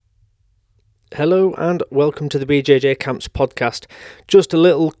Hello and welcome to the BJJ Camps podcast. Just a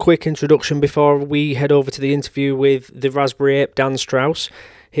little quick introduction before we head over to the interview with the Raspberry Ape Dan Strauss.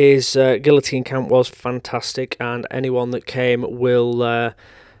 His guillotine camp was fantastic, and anyone that came will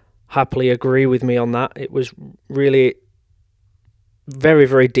happily agree with me on that. It was really very,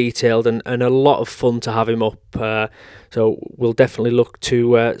 very detailed and a lot of fun to have him up. So we'll definitely look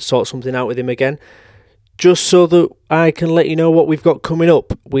to sort something out with him again. Just so that I can let you know what we've got coming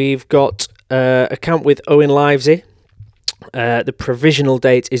up. We've got a camp with Owen Livesey. The provisional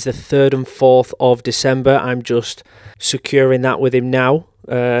date is the 3rd and 4th of December. I'm just securing that with him now.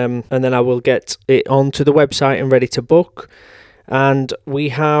 And then I will get it onto the website and ready to book. And we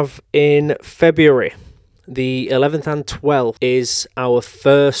have in February, the 11th and 12th, is our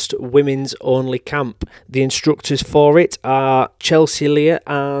first women's only camp. The instructors for it are Chelsea Lear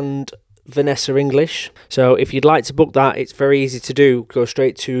and Vanessa English. So if you'd like to book that, it's very easy to do. Go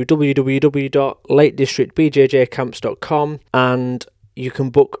straight to www.lakedistrictbjjcamps.com and you can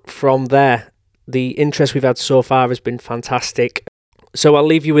book from there. The interest we've had so far has been fantastic. So I'll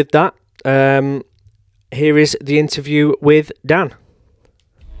leave you with that. Here is the interview with Dan.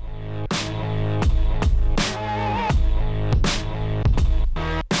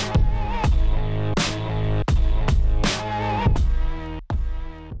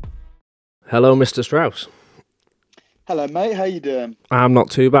 Hello, Mr. Strauss. Hello, mate. How you doing? I'm not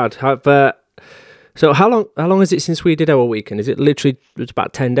too bad. So how long is it since we did our weekend? Is it literally, it's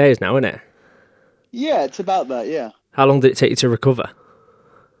about 10 days now, isn't it? Yeah, it's about that, yeah. How long did it take you to recover?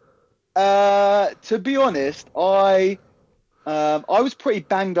 To be honest, I was pretty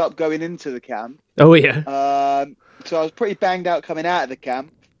banged up going into the camp. Oh, yeah. So I was pretty banged out coming out of the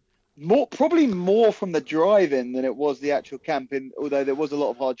camp. Probably more from the driving than it was the actual camping, although there was a lot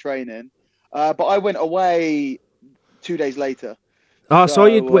of hard training. But I went away 2 days later. Oh, so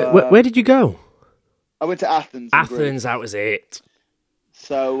you. Where did you go? I went to Athens. Athens, that was it.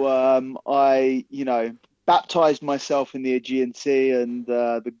 So I, baptized myself in the Aegean Sea, and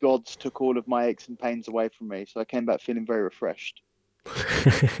the gods took all of my aches and pains away from me. So I came back feeling very refreshed.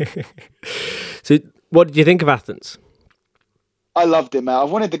 So, what did you think of Athens? I loved it, man.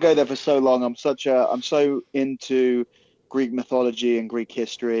 I've wanted to go there for so long. I'm so into Greek mythology and Greek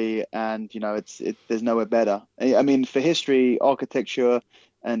history, and there's nowhere better. I mean, for history, architecture,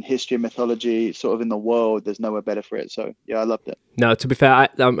 and history and mythology, sort of in the world, there's nowhere better for it. So yeah, I loved it. No, to be fair,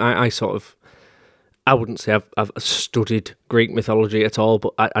 I wouldn't say I've studied Greek mythology at all,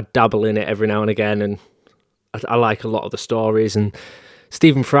 but I dabble in it every now and again, and I like a lot of the stories. And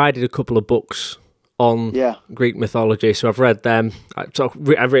Stephen Fry did a couple of books on Greek mythology, so I've read them. I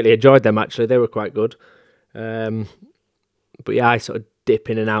really enjoyed them, actually. They were quite good. But yeah, I sort of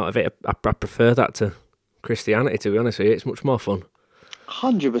dip in and out of it. I prefer that to Christianity, to be honest with you. It's much more fun.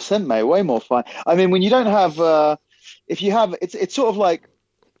 100%, mate. Way more fun. I mean, when you don't have, if you have, it's sort of like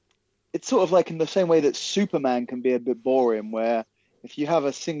in the same way that Superman can be a bit boring, where if you have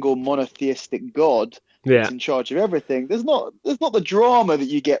a single monotheistic god that's in charge of everything, there's not the drama that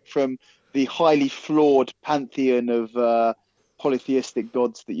you get from the highly flawed pantheon of polytheistic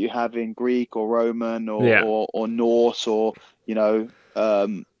gods that you have in Greek or Roman or Norse or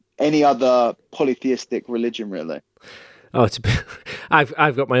any other polytheistic religion, really. Oh,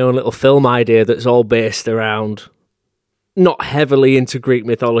 I've got my own little film idea that's all based around, not heavily into Greek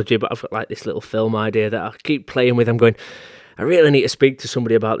mythology, but I've got like this little film idea that I keep playing with. I'm going, I really need to speak to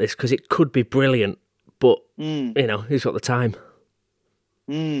somebody about this because it could be brilliant, but who's got the time?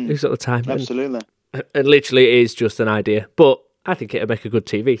 Who's got the time? Absolutely. And literally it is just an idea, but I think it'll make a good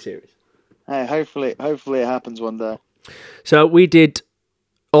TV series. Hey, hopefully it happens one day. So we did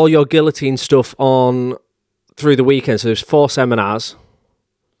all your guillotine stuff through the weekend. So there's 4 seminars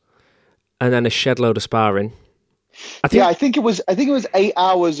and then a shed load of sparring. I think it was 8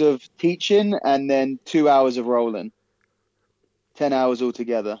 hours of teaching and then 2 hours of rolling. 10 hours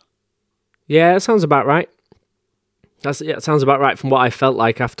altogether. Yeah, that sounds about right. It sounds about right from what I felt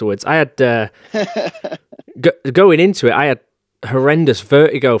like afterwards. I had going into it, I had horrendous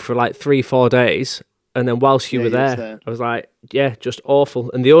vertigo for like 3-4 days, and then whilst you were there, I was like, yeah, just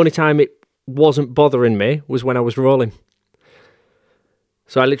awful. And the only time it wasn't bothering me was when I was rolling.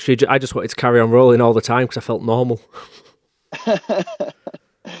 So I just wanted to carry on rolling all the time because I felt normal.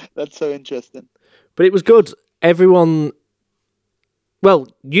 That's so interesting. But it was good. Everyone, well,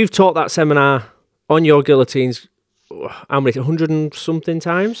 you've taught that seminar on your guillotines. How many? 100 and something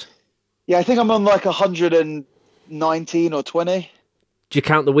times? Yeah, I think I'm on like 119 or 20. Do you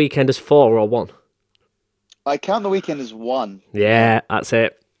count the weekend as 4 or 1? I count the weekend as 1. Yeah, that's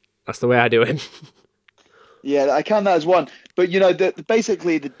it. That's the way I do it. Yeah, I count that as 1. But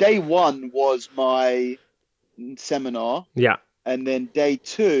basically the day one was my seminar, Yeah. and then day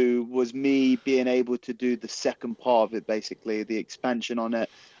two was me being able to do the second part of it, basically the expansion on it.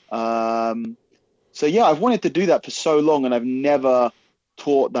 So yeah, I've wanted to do that for so long, and I've never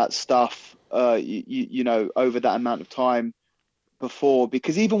taught that stuff, over that amount of time before.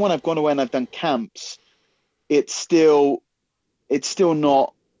 Because even when I've gone away and I've done camps, it's still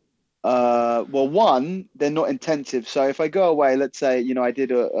not. Well, one, they're not intensive. So if I go away, let's say, I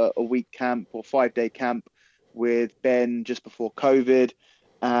did a week camp or 5-day camp with Ben just before COVID,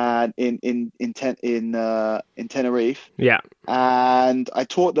 and in Tenerife, Yeah. and I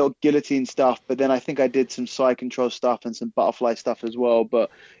taught the guillotine stuff, but then I think I did some side control stuff and some butterfly stuff as well.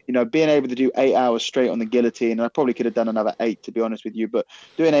 But being able to do 8 hours straight on the guillotine, and I probably could have done another 8 to be honest with you, but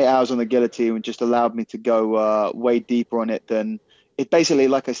doing 8 hours on the guillotine just allowed me to go way deeper on it than it. Basically,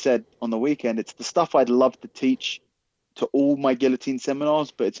 like I said on the weekend, it's the stuff I'd love to teach to all my guillotine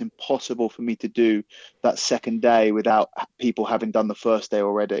seminars, but it's impossible for me to do that second day without people having done the first day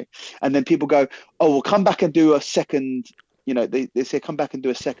already. And then people go, "Oh, we'll come back and do a second." They say come back and do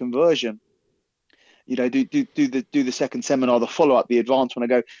a second version. Do the second seminar, the follow up, the advanced one. I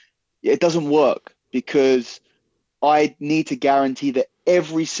go, it doesn't work because I need to guarantee that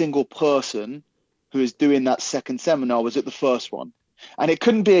every single person who is doing that second seminar was at the first one, and it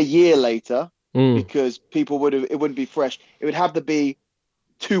couldn't be a year later Mm. because it wouldn't be fresh. It would have to be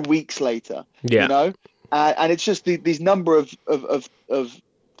 2 weeks later, Yeah. and it's just these number of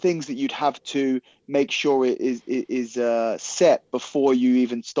things that you'd have to make sure it is set before you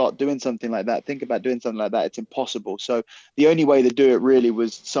even start doing something like that. Think about doing something like that. It's impossible. So the only way to do it really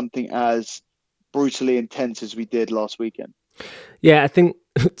was something as brutally intense as we did last weekend. Yeah, I think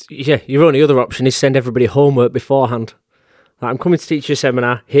your only other option is send everybody homework beforehand. Like, I'm coming to teach you a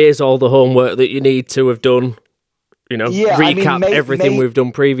seminar. Here's all the homework that you need to have done. Yeah, I mean, Recap everything we've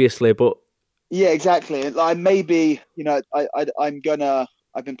done previously. But yeah, exactly. Like maybe,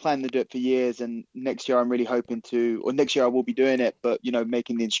 I've been planning to do it for years, and next year I'm really hoping to, or next year I will be doing it, but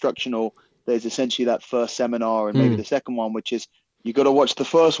making the instructional, there's essentially that first seminar and maybe the second one, which is you got to watch the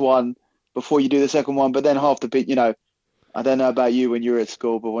first one before you do the second one, but then half the bit, I don't know about you when you were at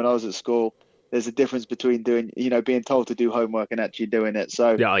school, but when I was at school, there's a difference between doing, being told to do homework and actually doing it.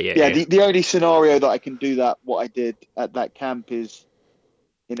 So yeah, the only scenario that I can do that, what I did at that camp, is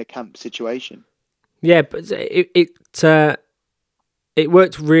in a camp situation. yeah, but it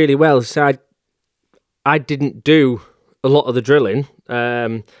worked really well. So I didn't do a lot of the drilling.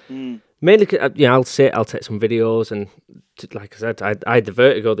 Mainly, I'll take some videos, and like I said, I had the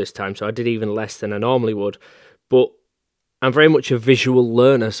vertigo this time, so I did even less than I normally would. But I'm very much a visual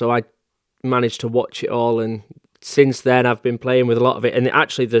learner, so I managed to watch it all, and since then I've been playing with a lot of it. And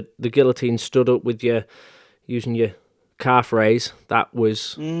actually, the guillotine stood up with using your calf raise. That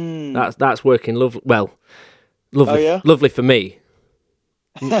was that's working lovely. Well, lovely, Oh yeah, lovely for me.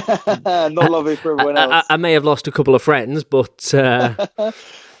 not lovely for everyone else. I may have lost a couple of friends, but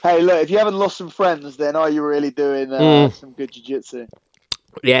Hey, look, if you haven't lost some friends, then are you really doing some good jiu-jitsu?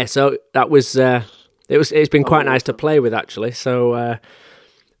 yeah. So that was it's been quite nice to Awesome. play with actually. So,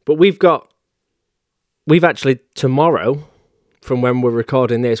 but we've actually tomorrow, from when we're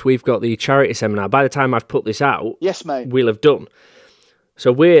recording this, we've got the charity seminar. By the time I've put this out, Yes, mate. we'll have done.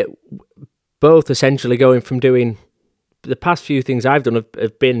 So we're both essentially going from doing the past few things I've done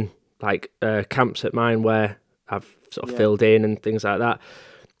have been like camps at mine where I've sort of filled in and things like that.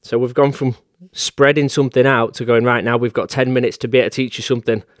 So we've gone from spreading something out to going, right now we've got 10 minutes to be able to teach you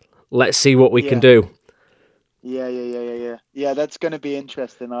something. Let's see what we can do. Yeah, that's going to be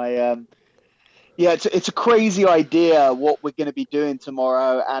interesting. It's a crazy idea what we're going to be doing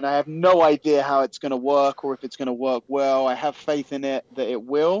tomorrow, and I have no idea how it's going to work or if it's going to work well. I have faith in it that it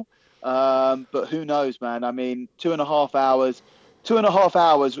will, but who knows, man? I mean, 2.5 hours. 2.5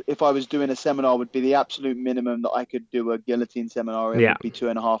 hours, if I was doing a seminar, would be the absolute minimum that I could do a guillotine seminar in. Yeah. Would be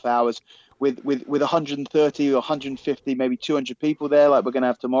 2.5 hours with 130 or 150, maybe 200 people there, like we're going to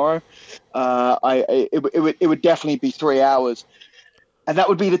have tomorrow. It would definitely be 3 hours. And that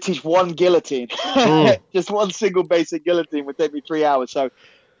would be to teach one guillotine. Just one single basic guillotine would take me 3 hours. So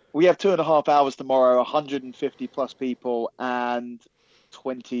we have 2.5 hours tomorrow, 150 plus people, and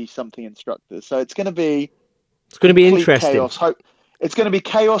 20 something instructors. So it's going to be Interesting. chaos. It's going to be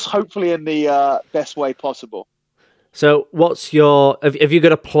chaos, hopefully in the best way possible. So what's have you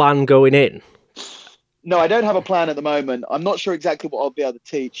got a plan going in? No, I don't have a plan at the moment. I'm not sure exactly what I'll be able to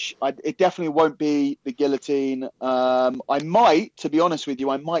teach. It definitely won't be the guillotine. I might, to be honest with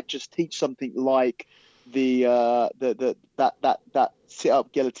you, I might just teach something like that sit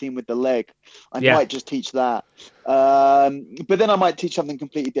up guillotine with the leg. I Yeah. might just teach that, but then I might teach something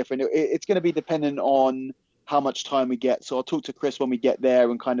completely different. It's going to be dependent on how much time we get. So I'll talk to Chris when we get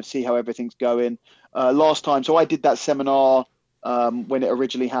there and kind of see how everything's going. Last time, so I did that seminar when it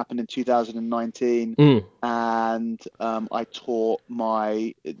originally happened in 2019, Mm. and I taught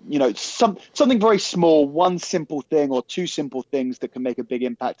something very small, one simple thing or two simple things that can make a big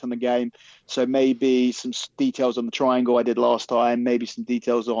impact on the game. So maybe some details on the triangle I did last time, maybe some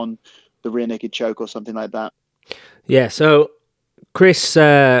details on the rear naked choke or something like that. Yeah. So Chris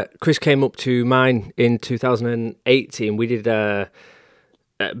came up to mine in 2018. We did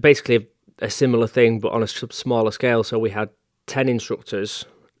basically a similar thing, but on a smaller scale. So we had 10 instructors,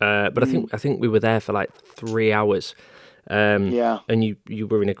 but I think we were there for like 3 hours. Yeah. And you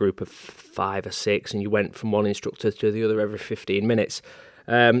were in a group of 5 or 6, and you went from one instructor to the other every 15 minutes.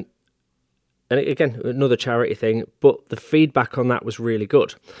 And again, another charity thing, but the feedback on that was really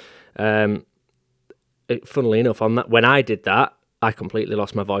good. Funnily enough, on that, when I did that, I completely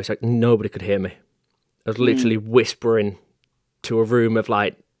lost my voice. Like, nobody could hear me. I was literally whispering to a room of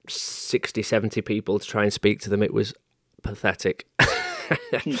like 60, 70 people to try and speak to them. It was pathetic.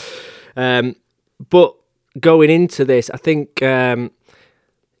 But going into this, I think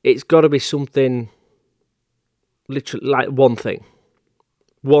it's got to be something, literally like one thing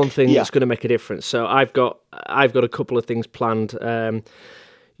that's going to make a difference. So I've got a couple of things planned.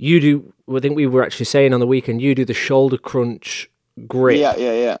 You do, I think we were actually saying on the weekend, you do the shoulder crunch grip.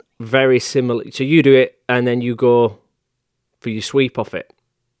 Yeah. Very similar. So you do it and then you go for your sweep off it.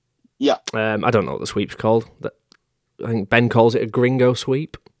 Yeah. I don't know what the sweep's called. I think Ben calls it a gringo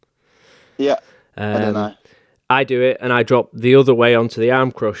sweep. Yeah. I don't know. I do it and I drop the other way onto the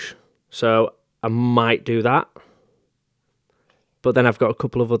arm crush. So I might do that. But then I've got a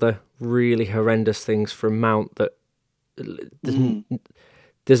couple of other really horrendous things from mount that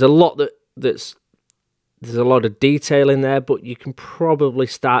there's a lot there's a lot of detail in there, but you can probably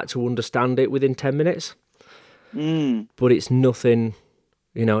start to understand it within 10 minutes. But it's nothing,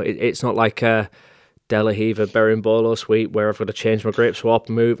 it's not like a De La Riva berimbolo sweep where I've got to change my grip, swap,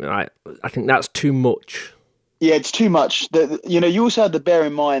 move. I think that's too much. Yeah, it's too much. You also have to bear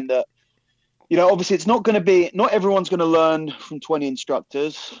in mind that, obviously it's not everyone's going to learn from 20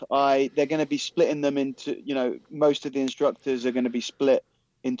 instructors. They're going to be splitting them into, most of the instructors are going to be split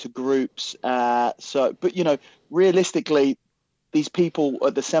into groups. But realistically, these people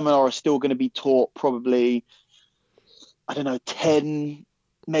at the seminar are still going to be taught probably, I don't know, 10,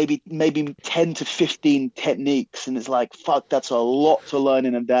 maybe 10 to 15 techniques. And it's like, fuck, that's a lot to learn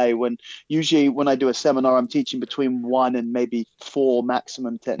in a day. Usually when I do a seminar, I'm teaching between 1 and maybe 4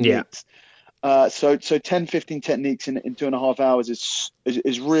 maximum techniques. Yeah. So 10, 15 techniques in 2.5 hours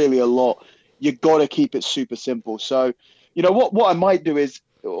is really a lot. You got to keep it super simple. So, what I might do is,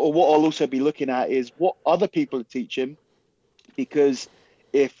 or what I'll also be looking at is what other people are teaching, because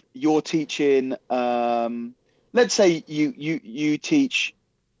if you're teaching, let's say you teach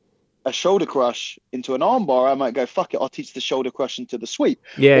a shoulder crush into an armbar, I might go, fuck it, I'll teach the shoulder crush into the sweep.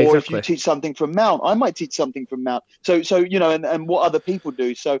 Yeah, or exactly. If you teach something from mount, I might teach something from mount. So and what other people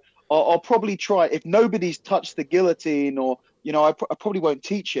do. So I'll probably try, if nobody's touched the guillotine, or I probably won't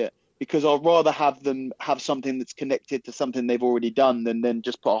teach it, because I'd rather have them have something that's connected to something they've already done than then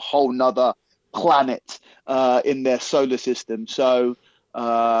just put a whole nother planet in their solar system. So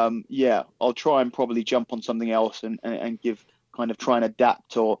I'll try and probably jump on something else and give, kind of try and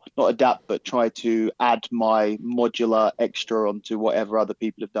adapt, or not adapt, but try to add my modular extra onto whatever other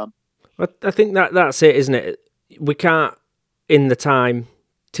people have done. I think that's it, isn't it? We can't, in the time,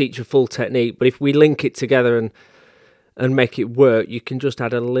 teach a full technique, but if we link it together and make it work, you can just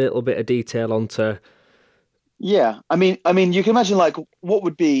add a little bit of detail onto. Yeah, I mean, you can imagine, like, what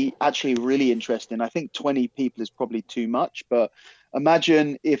would be actually really interesting. I think 20 people is probably too much, but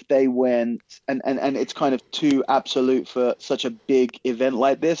imagine if they went, and it's kind of too absolute for such a big event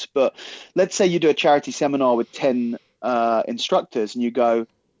like this. But let's say you do a charity seminar with 10 instructors, and you go,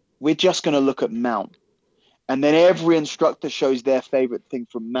 we're just going to look at mount. And then every instructor shows their favorite thing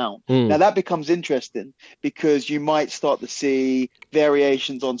from mount. Now that becomes interesting, because you might start to see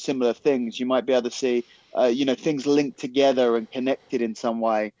variations on similar things. You might be able to see, things linked together and connected in some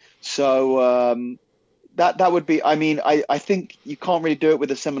way. So that would be, I think you can't really do it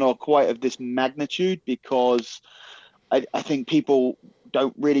with a seminar quite of this magnitude, because I think people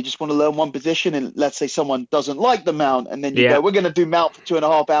don't really just want to learn one position. And let's say someone doesn't like the mount, and then you go, we're going to do mount for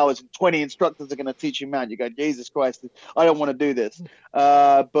 2.5 hours, and 20 instructors are going to teach you mount. You go, Jesus Christ, I don't want to do this.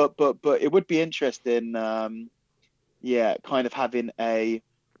 But it would be interesting. Kind of having a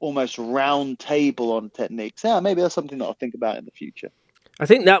almost round table on techniques. Yeah, maybe that's something that I'll think about in the future. I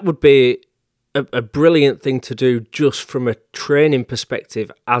think that would be a brilliant thing to do just from a training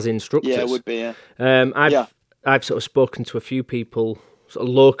perspective as Yeah, it instructors. would be. Yeah, Um, yeah, I've I've sort of spoken to a few people sort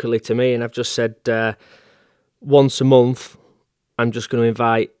of locally to me, and I've just said once a month I'm just going to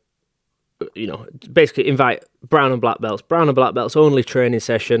invite, basically invite brown and black belts only training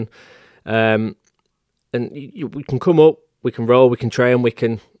session, um, and we can come up, we can roll, we can train, we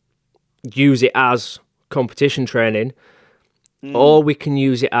can use it as competition training, mm, or we can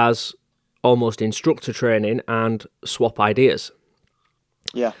use it as almost instructor training and swap ideas.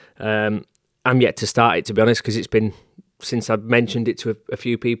 yeah, Um, I'm yet to start it, to be honest, because it's been since I've mentioned it to a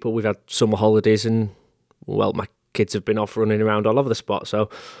few people. We've had summer holidays, and well, my kids have been off running around all over the spot, so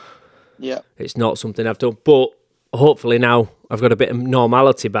yeah, it's not something I've done. But hopefully now I've got a bit of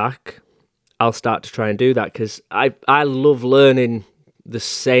normality back, I'll start to try and do that, because I love learning the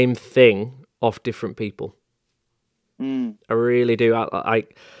same thing off different people. mm, I really do.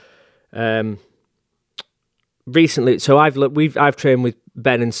 Um, recently, so I've trained with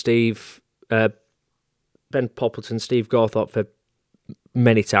Ben and Steve, Ben Poppleton, Steve Gawthorpe for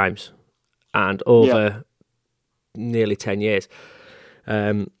many times, and yeah, over nearly 10 years.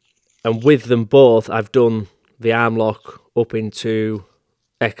 And with them both, I've done the arm lock up into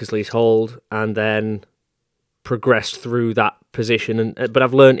Eckersley's hold, and then progressed through that position. But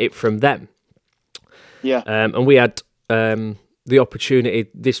I've learned it from them. yeah. And we had the opportunity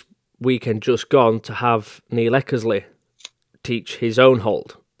this weekend just gone to have Neil Eckersley teach his own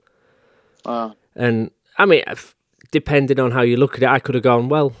hold. And I mean, depending on how you look at it, I could have gone,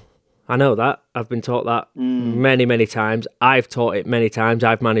 well, I know that. I've been taught that Mm, many, many times. I've taught it many times.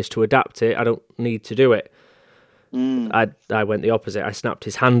 I've managed to adapt it. I don't need to do it. mm, I went the opposite. I snapped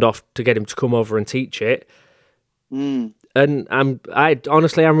his hand off to get him to come over and teach it. mm, And I'm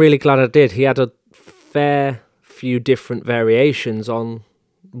really glad I did. He had a fair few different variations on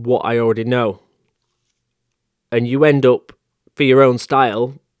what I already know. And you end up, for your own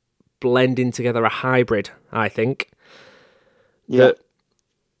style, blending together a hybrid, I think, yeah. that,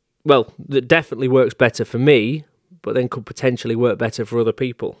 well, that definitely works better for me, but then could potentially work better for other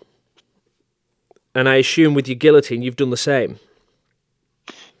people. And I assume with your guillotine, you've done the same.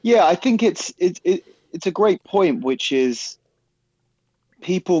 Yeah, I think it's a great point, which is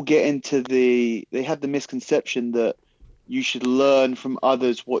people get into they have the misconception that you should learn from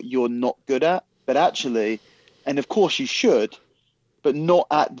others what you're not good at, but actually, and of course you should, but not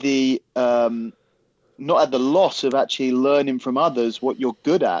at the loss of actually learning from others what you're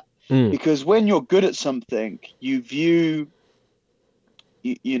good at. Mm. Because when you're good at something, you view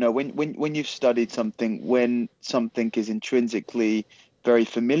you know when you've studied something, when something is intrinsically very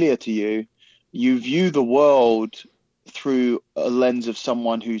familiar to you, you view the world through a lens of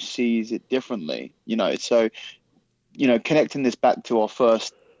someone who sees it differently, so connecting this back to our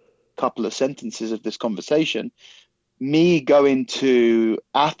first couple of sentences of this conversation, me going to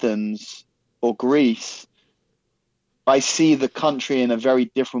Athens or Greece, I see the country in a very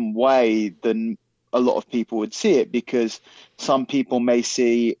different way than a lot of people would see it, because some people may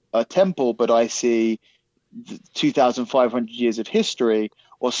see a temple, but I see 2,500 years of history,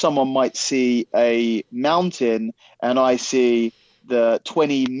 or someone might see a mountain and I see the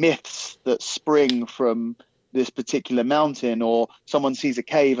 20 myths that spring from this particular mountain, or someone sees a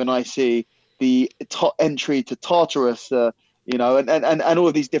cave and I see the entry to Tartarus, and all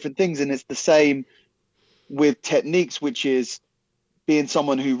of these different things. And it's the same with techniques, which is being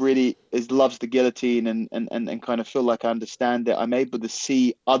someone who really loves the guillotine and kind of feel like I understand it. I'm able to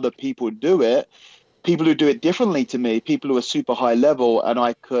see other people do it, people who do it differently to me, people who are super high level, and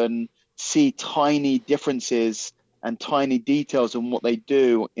I can see tiny differences and tiny details in what they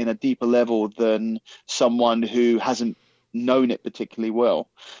do in a deeper level than someone who hasn't known it particularly well.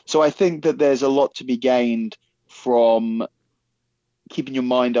 So I think that there's a lot to be gained from keeping your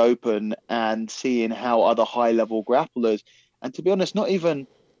mind open and seeing how other high level grapplers, and to be honest, not even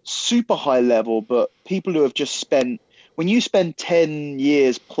super high level, but people who have just spent, when you spend 10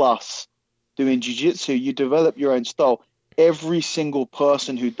 years plus doing jiu-jitsu, you develop your own style. Every single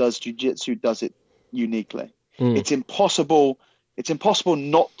person who does jiu-jitsu does it uniquely. Mm. It's impossible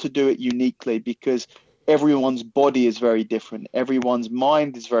not to do it uniquely, because everyone's body is very different, everyone's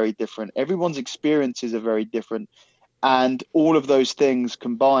mind is very different, everyone's experiences are very different, and all of those things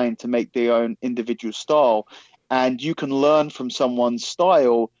combine to make their own individual style. And you can learn from someone's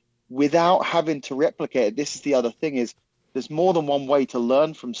style without having to replicate it. This is the other thing, is there's more than one way to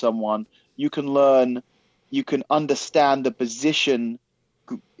learn from someone. You can understand the position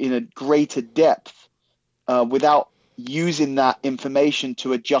in a greater depth, without using that information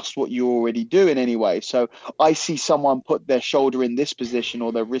to adjust what you're already doing anyway. So I see someone put their shoulder in this position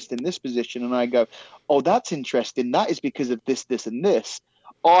or their wrist in this position, and I go, oh, that's interesting. That is because of this, this, and this.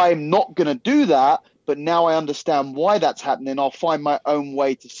 I'm not going to do that, but now I understand why that's happening. I'll find my own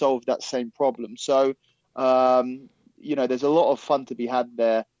way to solve that same problem. So, there's a lot of fun to be had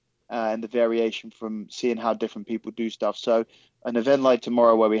there, and the variation from seeing how different people do stuff. So, an event like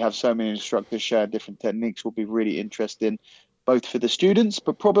tomorrow where we have so many instructors share different techniques will be really interesting, both for the students,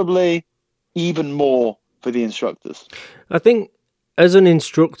 but probably even more for the instructors. I think as an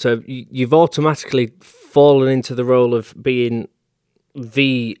instructor, you've automatically fallen into the role of being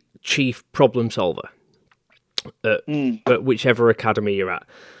the chief problem solver at whichever academy you're at.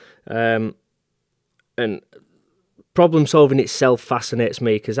 And problem solving itself fascinates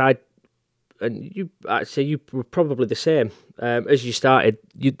me because I'd say you were probably the same. As you started,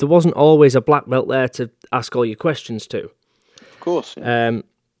 there wasn't always a black belt there to ask all your questions to. Of course. Yeah.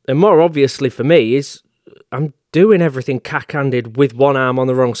 And more obviously for me is I'm doing everything cack-handed with one arm on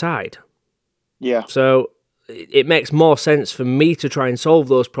the wrong side. Yeah. So it makes more sense for me to try and solve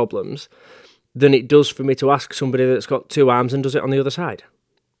those problems than it does for me to ask somebody that's got two arms and does it on the other side.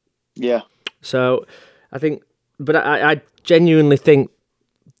 Yeah. So I think, but I genuinely think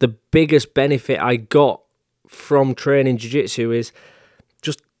the biggest benefit I got from training jiu-jitsu is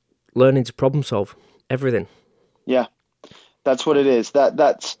just learning to problem solve everything. Yeah. That's what it is.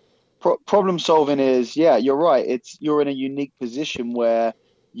 That's problem solving is, yeah, you're right. You're in a unique position where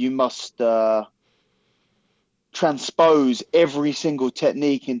you must transpose every single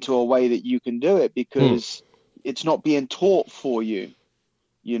technique into a way that you can do it because it's not being taught for you.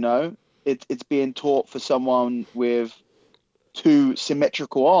 It's being taught for someone with two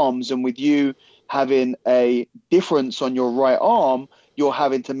symmetrical arms, and with you having a difference on your right arm, you're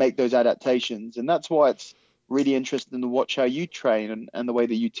having to make those adaptations. And that's why it's really interesting to watch how you train and the way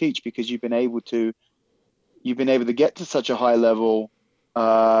that you teach, because you've been able to get to such a high level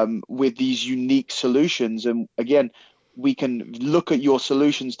with these unique solutions. And again, we can look at your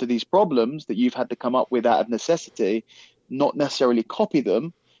solutions to these problems that you've had to come up with out of necessity, not necessarily copy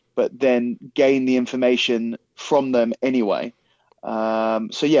them, but then gain the information from them anyway.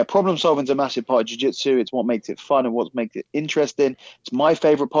 So yeah, problem solving is a massive part of jiu-jitsu. It's what makes it fun and what makes it interesting. It's my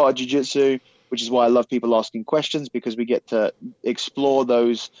favorite part of jiu-jitsu, which is why I love people asking questions, because we get to explore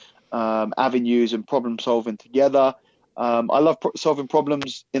those avenues and problem solving together. I love solving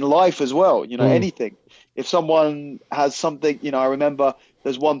problems in life as well. Anything. If someone has something, I remember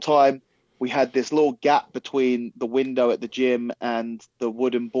there's one time we had this little gap between the window at the gym and the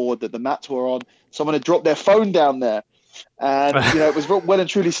wooden board that the mats were on. Someone had dropped their phone down there, and it was well and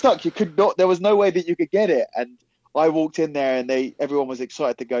truly stuck. You could not. There was no way that you could get it. And I walked in there, and everyone was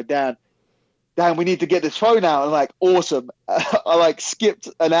excited to go down. Damn, we need to get this phone out. And awesome. I skipped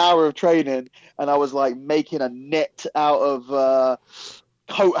an hour of training, and I was making a net out of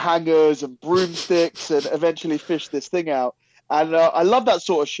coat hangers and broomsticks, and eventually fished this thing out. And I love that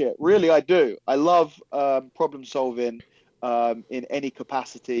sort of shit. Really, I do. I love problem solving in any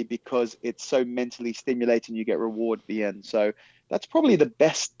capacity because it's so mentally stimulating. You get reward at the end. So that's probably the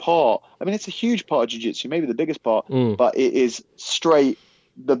best part. I mean, it's a huge part of jiu-jitsu, maybe the biggest part, but it is straight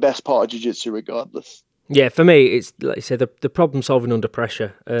the best part of jiu-jitsu regardless. Yeah, for me, it's like you say, the problem solving under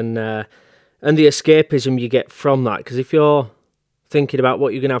pressure and the escapism you get from that. Because if you're thinking about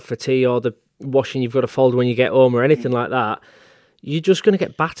what you're going to have for tea or the washing you've got to fold when you get home or anything like that, you're just going to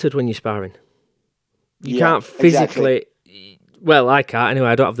get battered when you're sparring. You can't physically... Exactly. Well, I can't anyway.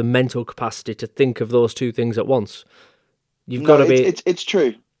 I don't have the mental capacity to think of those two things at once. You've got to be... It's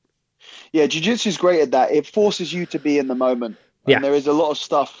true. Yeah, jiu-jitsu is great at that. It forces you to be in the moment. And there is a lot of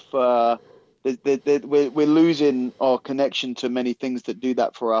stuff... we're losing our connection to many things that do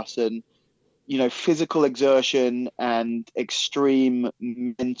that for us. And, physical exertion and extreme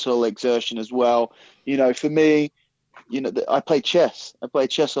mental exertion as well. For me... I play chess. I play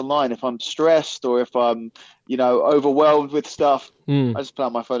chess online. If I'm stressed or if I'm, overwhelmed with stuff, I just play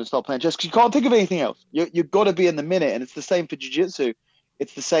on my phone and start playing chess because you can't think of anything else. You've got to be in the minute. And it's the same for jiu-jitsu.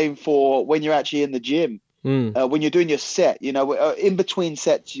 It's the same for when you're actually in the gym. When you're doing your set, in between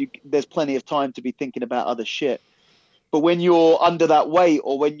sets, there's plenty of time to be thinking about other shit. But when you're under that weight,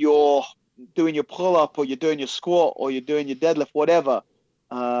 or when you're doing your pull-up, or you're doing your squat, or you're doing your deadlift, whatever,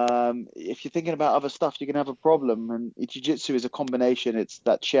 if you're thinking about other stuff, you can have a problem. And jiu-jitsu is a combination. It's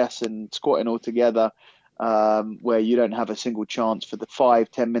that chess and squatting all together, where you don't have a single chance for the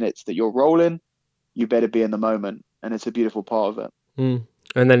 5-10 minutes that you're rolling. You better be in the moment, and it's a beautiful part of it.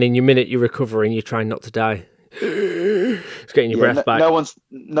 And then in your minute you're recovering, you're trying not to die. It's getting your Yeah, breath back.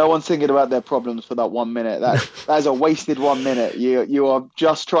 no one's thinking about their problems for that 1 minute. That's a wasted 1 minute. You are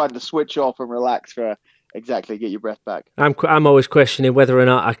just trying to switch off and relax for exactly get your breath back. I'm always questioning whether or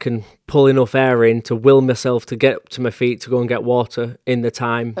not I can pull enough air in to will myself to get up to my feet to go and get water in the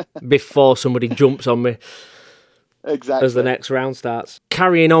time before somebody jumps on me as the Exactly. next round starts.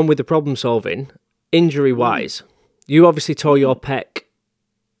 Carrying on with the problem solving, injury wise, you obviously tore your pec.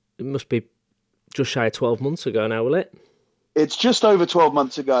 It must be just shy of 12 months ago now, will it? It's just over 12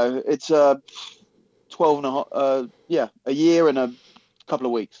 months ago. It's 12 and a half, yeah, a year and a couple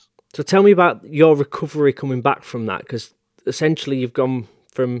of weeks. So tell me about your recovery coming back from that, because essentially you've gone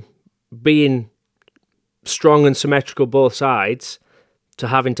from being strong and symmetrical both sides to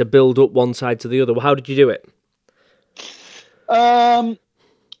having to build up one side to the other. Well, how did you do it?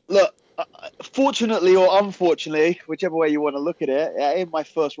 Look, fortunately or unfortunately, whichever way you want to look at it, in my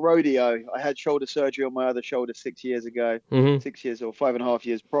first rodeo, I had shoulder surgery on my other shoulder 6 years ago, Mm-hmm. 6 years or 5.5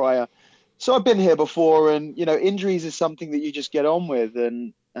 years prior. So I've been here before, and injuries is something that you just get on with,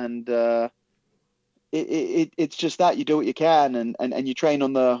 and it's just that you do what you can, and you train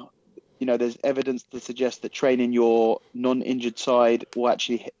on the, there's evidence to suggest that training your non-injured side will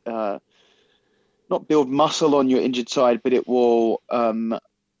actually not build muscle on your injured side, but it will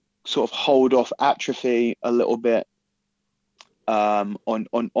sort of hold off atrophy a little bit on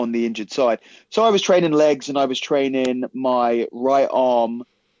the injured side. So I was training legs and I was training my right arm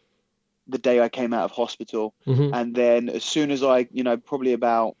the day I came out of hospital. Mm-hmm. And then as soon as I, probably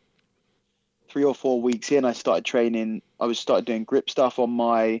about 3 or 4 weeks in, I started training. I started doing grip stuff on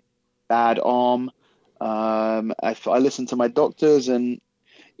my bad arm. I listened to my doctors, and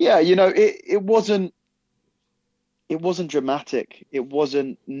yeah, it wasn't dramatic.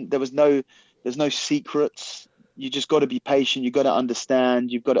 There's no secrets. You just got to be patient. You got to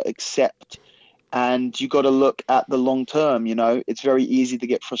understand. You've got to accept, and you got to look at the long term. It's very easy to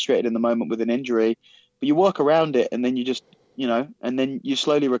get frustrated in the moment with an injury, but you work around it, and then you just, and then you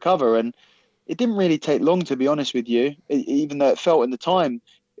slowly recover. And it didn't really take long, to be honest with you, even though it felt in the time.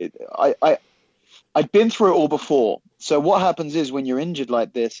 I'd been through it all before. So what happens is when you're injured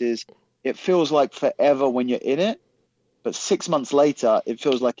like this is it feels like forever when you're in it, but 6 months later, it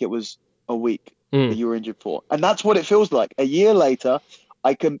feels like it was a week that Mm. you were injured for. And that's what it feels like. A year later,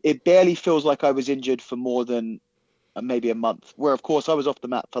 it barely feels like I was injured for more than maybe a month, where of course I was off the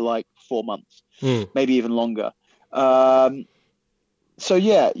mat for like 4 months, Mm. maybe even longer. So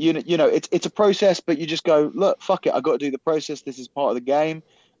yeah, it's a process, but you just go, look, fuck it, I got to do the process. This is part of the game,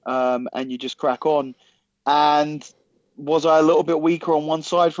 and you just crack on. And was I a little bit weaker on one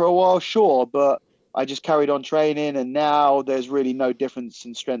side for a while? Sure, but I just carried on training, and now there's really no difference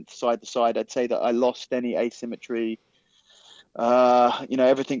in strength side to side. I'd say that I lost any asymmetry.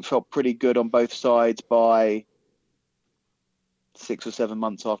 Everything felt pretty good on both sides by 6 or 7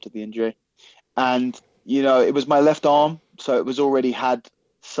 months after the injury. And, it was my left arm, so it was already had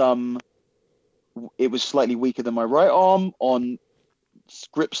some, it was slightly weaker than my right arm on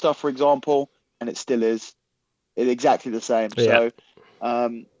grip stuff, for example, and it still is. It's exactly the same. Yeah.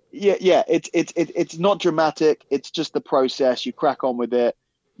 So, yeah, it's not dramatic. It's just the process. You crack on with it.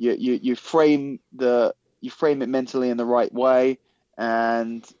 You frame it mentally in the right way,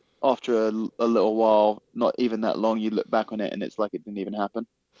 and after a little while, not even that long, you look back on it and it's like it didn't even happen.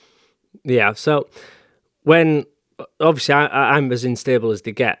 Yeah. So when obviously I'm as unstable as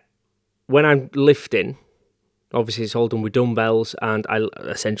they get. When I'm lifting, obviously it's all done with dumbbells, and I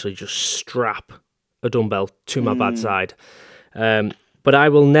essentially just strap a dumbbell to my bad Mm, side. But I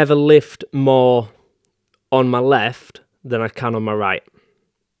will never lift more on my left than I can on my right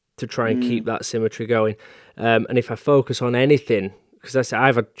to try and keep mm, that symmetry going. And if I focus on anything, because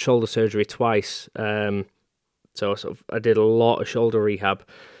I've had shoulder surgery twice, so I did a lot of shoulder rehab.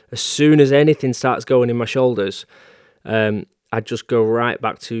 As soon as anything starts going in my shoulders, I just go right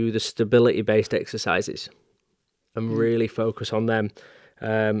back to the stability-based exercises and mm. really focus on them.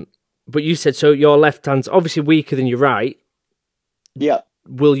 But you said, so your left hand's obviously weaker than your right. Yeah.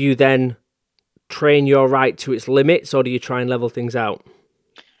 Will you then train your right to its limits, or do you try and level things out?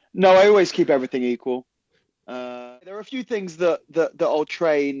 No, I always keep everything equal. There are a few things that I'll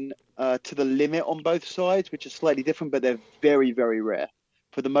train to the limit on both sides, which are slightly different, but they're very, very rare.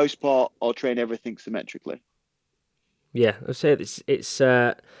 For the most part, I'll train everything symmetrically. Yeah, I say it's.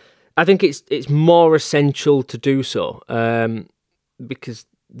 I think it's more essential to do so, because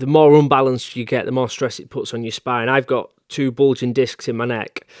the more unbalanced you get, the more stress it puts on your spine. I've got two bulging discs in my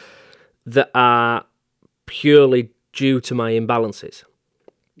neck that are purely due to my imbalances,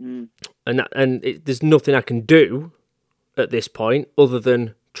 Mm, and there's nothing I can do at this point other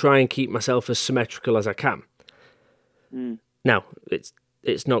than try and keep myself as symmetrical as I can. Now, it's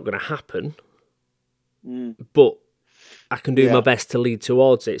not going to happen, Mm. but I can do my Yeah. best to lead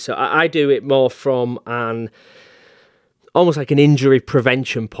towards it. So I do it more from almost like an injury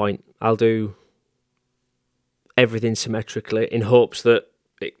prevention point. I'll do everything symmetrically in hopes that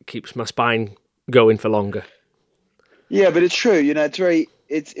it keeps my spine going for longer. Yeah, but it's true.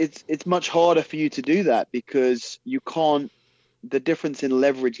 It's much harder for you to do that because you can't. The difference in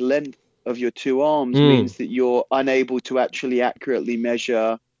leverage length of your two arms Mm. means that you're unable to actually accurately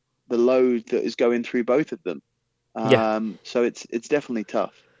measure the load that is going through both of them. Yeah, So it's definitely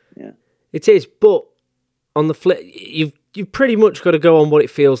tough. Yeah. it is. But on the flip, you've pretty much got to go on what it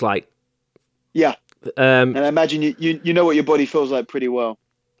feels like. Yeah. Um, And I imagine you know what your body feels like pretty well.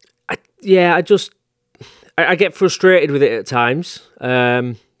 I get frustrated with it at times,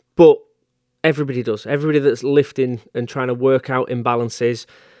 but everybody does. Everybody that's lifting and trying to work out imbalances,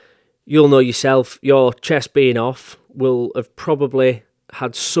 you'll know yourself, your chest being off will have probably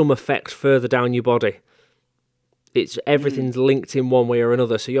had some effect further down your body. Everything's linked in one way or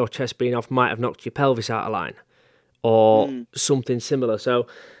another, so your chest being off might have knocked your pelvis out of line or something similar. So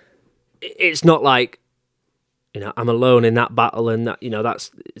it's not like, I'm alone in that battle, and that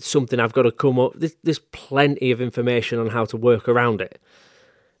that's something I've got to come up. There's plenty of information on how to work around it.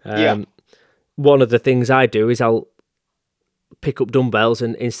 Yeah. One of the things I do is I'll pick up dumbbells,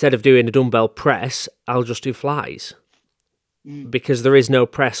 and instead of doing a dumbbell press, I'll just do flies because there is no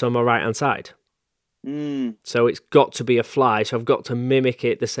press on my right hand side. So it's got to be a fly. So I've got to mimic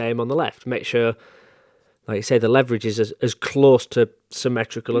it the same on the left. Make sure, like you say, the leverage is as close to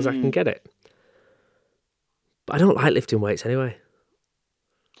symmetrical as I can get it. But I don't like lifting weights anyway.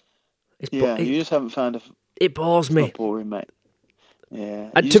 You just haven't found it bores it's me. not boring, mate. Yeah.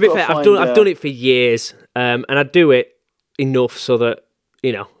 To be fair, I've done it for years, and I do it enough so that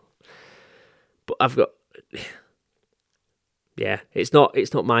But I've got, it's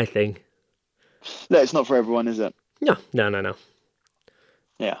not my thing. No, it's not for everyone, is it? No.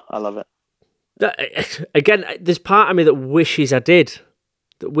 Yeah, I love it. Again, there's part of me that wishes I did.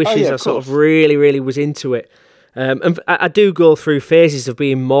 That wishes I sort of really, really was into it. And I do go through phases of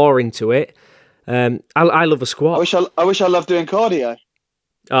being more into it. I love a squat. I wish I loved doing cardio.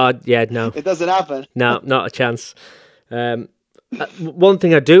 Oh, yeah, no. It doesn't happen. No, not a chance. One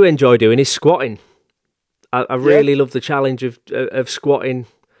thing I do enjoy doing is squatting. I really love the challenge of squatting.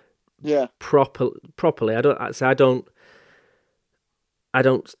 Yeah. Properly. I don't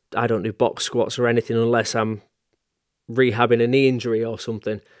do box squats or anything unless I'm rehabbing a knee injury or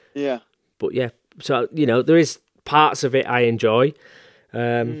something. Yeah. But yeah, so there is parts of it I enjoy,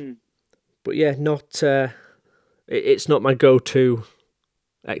 but yeah, not. It's not my go-to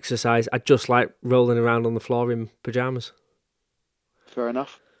exercise. I just like rolling around on the floor in pajamas. Fair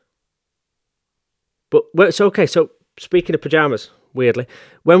enough. But it's okay. So speaking of pajamas, weirdly,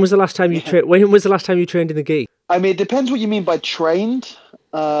 when was the last time you when was the last time you trained in the gi? I mean, it depends what you mean by trained.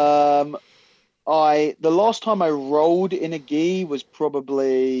 The last time I rolled in a gi was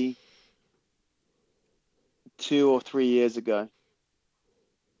probably 2 or 3 years ago.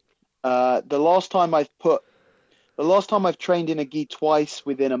 The last time I've trained in a gi twice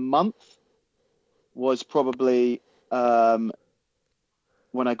within a month was probably before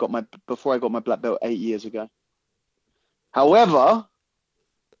I got my black belt 8 years ago. However,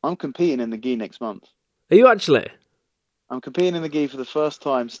 I'm competing in the gi next month. Are you actually? I'm competing in the gi for the first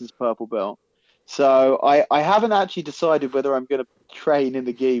time since purple belt. So I haven't actually decided whether I'm going to train in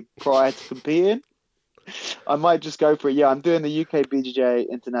the gi prior to competing. I might just go for it. Yeah, I'm doing the UK BJJ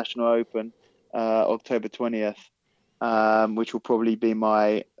International Open October 20th, which will probably be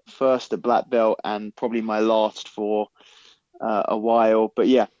my first at black belt and probably my last for a while. But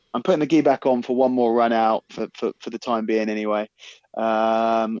yeah, I'm putting the gi back on for one more run out for the time being anyway.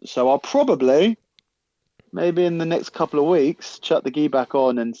 So I'll probably, maybe in the next couple of weeks, chuck the gi back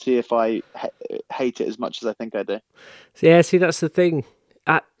on and see if I hate it as much as I think I do. Yeah, see, that's the thing.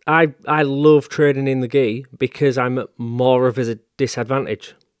 I love training in the gi because I'm at more of a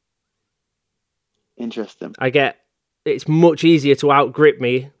disadvantage. Interesting. It's much easier to outgrip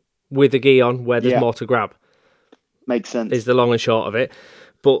me with the gi on where there's more to grab. Makes sense. Is the long and short of it.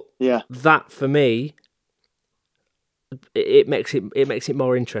 But that for me, it makes it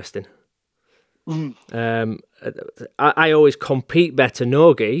more interesting. I always compete better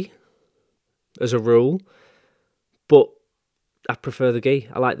no gi as a rule, but I prefer the gi.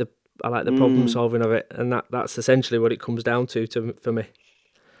 I like the problem solving of it, and that's essentially what it comes down to for me.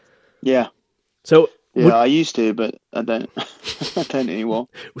 Yeah. So I used to, but I don't. I don't anymore.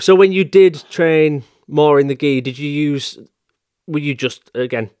 So when you did train more in the gi, were you just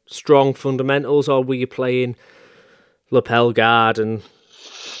again strong fundamentals, or were you playing lapel guard and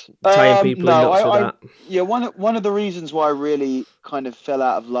tying people in No, knots with that. yeah, one of the reasons why I really kind of fell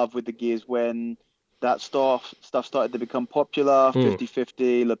out of love with the gi is when that stuff started to become popular, Mm.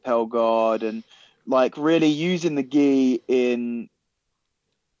 50/50, lapel guard, and like really using the gi in,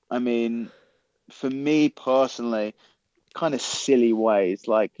 I mean, for me personally, kind of silly ways,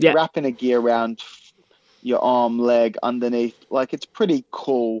 like Yeah, wrapping a gi around your arm, leg, underneath, like it's pretty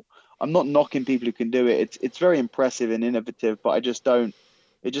cool. I'm not knocking people who can do it. It's very impressive and innovative, but I just don't.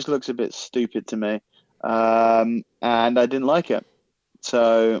 It just looks a bit stupid to me, and I didn't like it.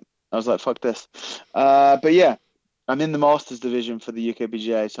 So I was like, "Fuck this." But yeah, I'm in the Masters division for the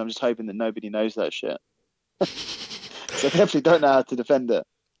UKBGA, so I'm just hoping that nobody knows that shit. So I definitely don't know how to defend it.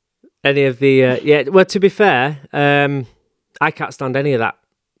 any of the yeah. Well, to be fair, I can't stand any of that.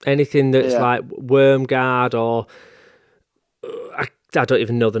 Anything that's Yeah, like worm guard or I don't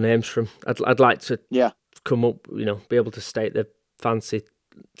even know the names from. I'd like to yeah, come up, be able to state the fancy,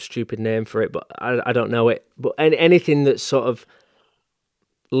 stupid name for it, but I don't know it. But anything that's sort of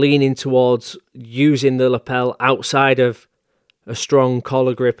leaning towards using the lapel outside of a strong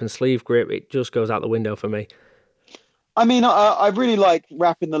collar grip and sleeve grip, it just goes out the window for me. I mean, I really like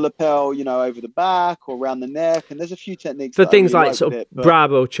wrapping the lapel, over the back or around the neck, and there's a few techniques For that I things really like like with sort of it. But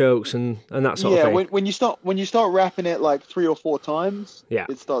Bravo chokes and that sort of yeah, thing. when you start wrapping it like 3 or 4 times, Yeah.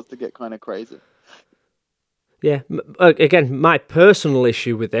 it starts to get kind of crazy. Yeah. Again, my personal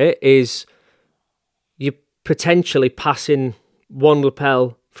issue with it is you're potentially passing one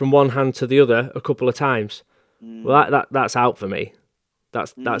lapel from one hand to the other a couple of times. Well, that's out for me.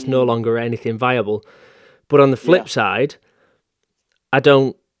 That's no longer anything viable. But on the Yeah, flip side, I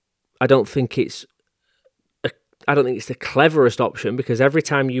don't think it's the cleverest option, because every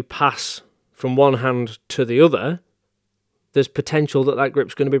time you pass from one hand to the other, there's potential that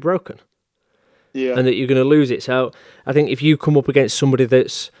grip's going to be broken yeah, and that you're going to lose it. So I think if you come up against somebody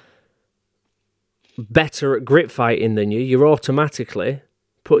that's better at grip fighting than you, you're automatically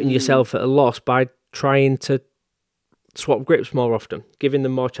putting yourself at a loss by trying to swap grips more often, giving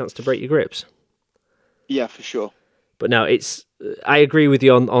them more chance to break your grips. yeah, for sure. But no, I agree with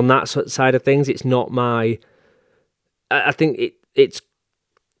you on that side of things. It's not my. I think it's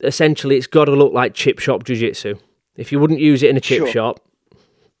essentially it's got to look like chip shop jiu-jitsu. If you wouldn't use it in a chip Sure. shop,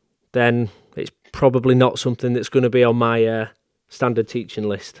 then it's probably not something that's going to be on my standard teaching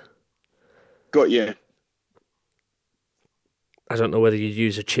list. Got you. I don't know whether you'd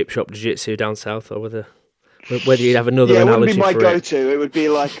use a chip shop jiu-jitsu down south or whether you'd have another Yeah, it wouldn't be analogy my for it. go-to. It would be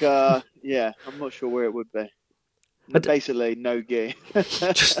like, yeah, I'm not sure where it would be. Basically, no gi.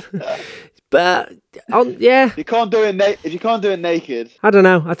 But yeah, If you can't do it naked, I don't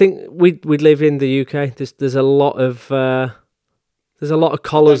know. I think we live in the UK. There's a lot of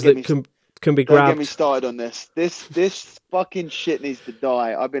collars that can be don't get me grabbed. started on this. This fucking shit needs to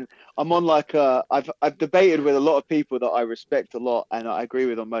die. I'm on like I've debated with a lot of people that I respect a lot and I agree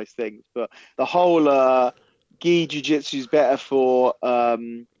with on most things, but the whole gi jiu-jitsu is better for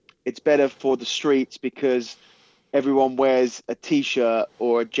it's better for the streets because everyone wears a t-shirt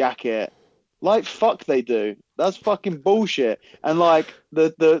or a jacket. Like fuck they do. That's fucking bullshit. And like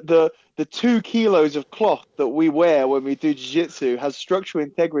the 2 kilos of cloth that we wear when we do jiu-jitsu has structural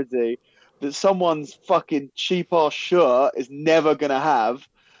integrity that someone's fucking cheap ass shirt is never gonna have.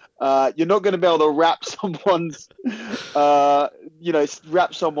 You're not gonna be able to wrap someone's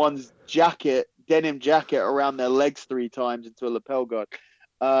wrap someone's denim jacket around their legs 3 times into a lapel guard.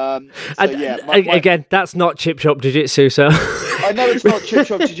 So yeah, Again, that's not chip shop jiu-jitsu, so I know it's not chip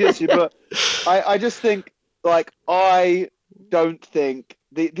shop jiu-jitsu, but I just think like I don't think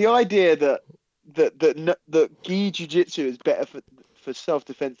the idea that gi jiu-jitsu is better for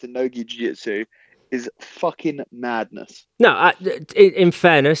self-defense than no gi jiu-jitsu is fucking madness. No, in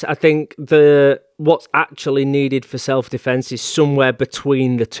fairness, I think what's actually needed for self-defense is somewhere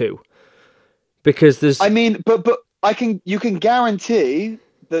between the two, because there's. I mean, but you can guarantee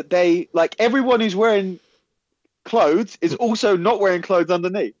that they like everyone who's wearing clothes is also not wearing clothes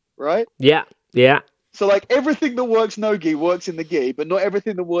underneath, right? Yeah. So like everything that works no gi works in the gi, but not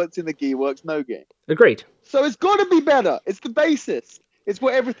everything that works in the gi works no gi. Agreed. So it's got to be better. It's the basis. It's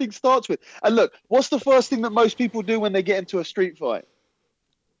what everything starts with. And look, what's the first thing that most people do when they get into a street fight?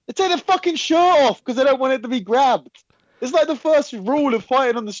 They take their fucking shirt off because they don't want it to be grabbed. It's like the first rule of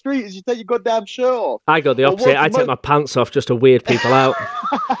fighting on the street is you take your goddamn shirt off. I go the opposite. I take my pants off just to weird people out.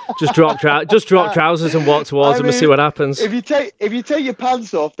 Just drop trousers and walk towards them and see what happens. If you take your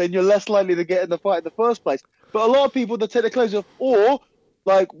pants off, then you're less likely to get in the fight in the first place. But a lot of people that take their clothes off, or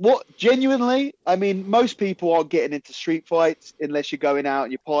Like, what? Genuinely, I mean, most people aren't getting into street fights unless you're going out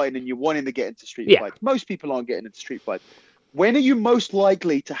and you're partying and you're wanting to get into street Yeah. fights. Most people aren't getting into street fights. When are you most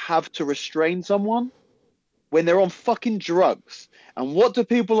likely to have to restrain someone? When they're on fucking drugs. And what do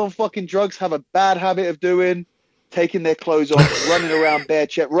people on fucking drugs have a bad habit of doing? Taking their clothes off, running around bare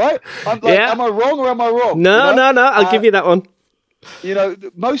chest, right? I'm like, Yeah. am I wrong or am I wrong? No, no, no. I'll give you that one.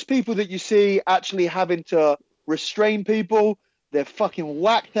 Most people that you see actually having to restrain people, they're fucking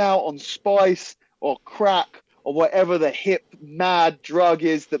whacked out on spice or crack or whatever the hip mad drug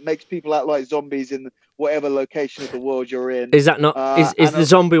is that makes people act like zombies in whatever location of the world you're in. Is that not is And the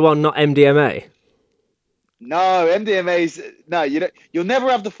zombie one not MDMA? No, MDMA's no. You'll never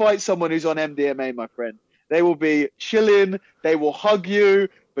have to fight someone who's on MDMA, my friend. They will be chilling. They will hug you,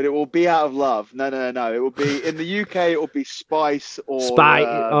 but it will be out of love. No, no, no, no. It will be in the UK. It will be spice or Spy,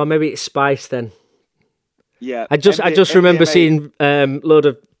 or maybe it's spice then. yeah. I just remember MDMA. seeing load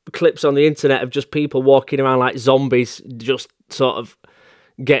of clips on the internet of just people walking around like zombies, just sort of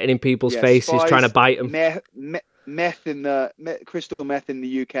getting in people's Yeah, faces, trying to spice, bite them. crystal meth in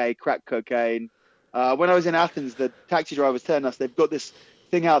the UK, crack cocaine. When I was in Athens, the taxi driver was telling us they've got this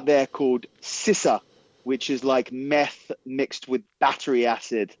thing out there called Sissa, which is like meth mixed with battery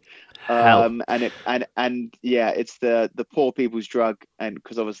acid. Hell. And yeah, it's the poor people's drug, and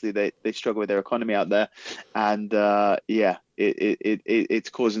because obviously they struggle with their economy out there, and yeah, it's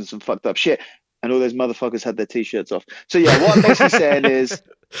causing some fucked up shit. And all those motherfuckers had their t-shirts off. So yeah, what I'm basically saying is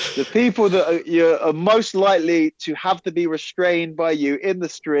the people that are most likely to have to be restrained by you in the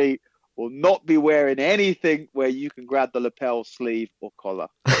street will not be wearing anything where you can grab the lapel, sleeve, or collar.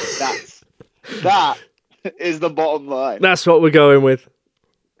 That is the bottom line. That's what we're going with.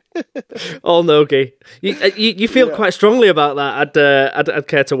 All no-gi. You feel Yeah. quite strongly about that. I'd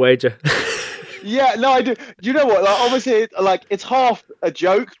care to wager. Yeah, no, I do. Do you know what? Like, obviously, it's half a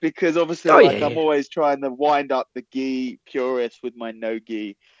joke because obviously, Oh, like, yeah, I'm yeah. always trying to wind up the gi purist with my no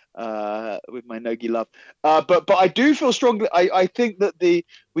gi, love. But I do feel strongly. I think that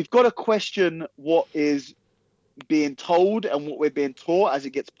we've got to question what is being told and what we're being taught as it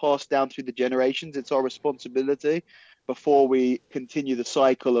gets passed down through the generations. It's our responsibility before we continue the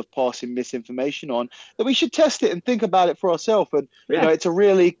cycle of passing misinformation on that we should test it and think about it for ourselves. And Yeah. it's a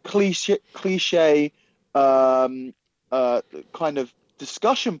really cliche kind of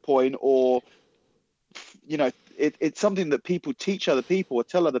discussion point, or it's something that people teach other people or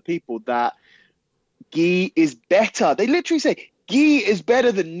tell other people that gi is better. They literally say gi is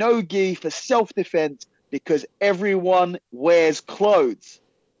better than no gi for self-defense because everyone wears clothes.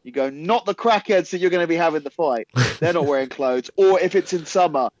 You go, not the crackheads that you're going to be having the fight. They're not wearing clothes. Or if it's in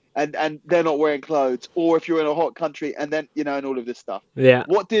summer and they're not wearing clothes. Or if you're in a hot country and then, and all of this stuff. Yeah.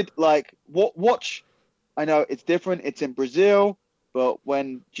 Watch, I know it's different. It's in Brazil. But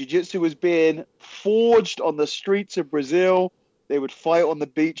when jiu-jitsu was being forged on the streets of Brazil, they would fight on the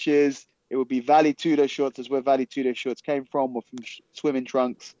beaches. It would be Vale Tudo shorts, as where Vale Tudo shorts came from, or from swimming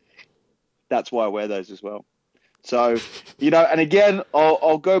trunks. That's why I wear those as well. So, and again,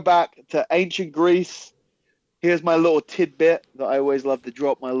 I'll go back to ancient Greece. Here's my little tidbit that I always love to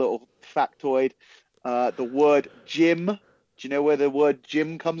drop, my little factoid. The word gym. Do you know where the word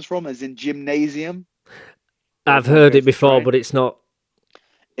gym comes from, as in gymnasium? I've heard it before, but it's not.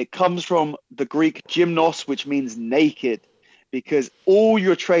 It comes from the Greek gymnos, which means naked, because all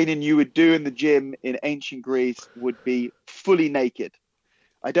your training you would do in the gym in ancient Greece would be fully naked.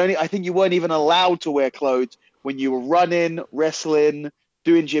 I think you weren't even allowed to wear clothes when you were running, wrestling,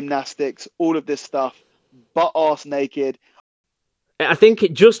 doing gymnastics, all of this stuff, butt ass naked. I think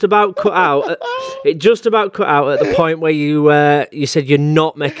it just about cut out. It just about cut out at the point where you said you're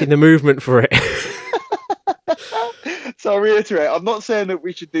not making the movement for it. So I'll reiterate, I'm not saying that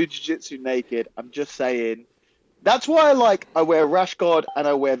we should do jiu-jitsu naked. I'm just saying that's why I wear rash guard and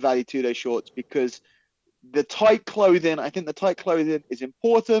I wear Vale Tudo shorts, because I think the tight clothing is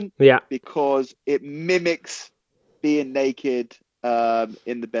important. Yeah. Because it mimics being naked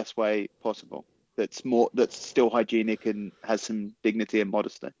in the best way possible. That's still hygienic and has some dignity and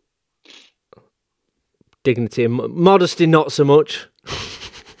modesty. Dignity and modesty, not so much.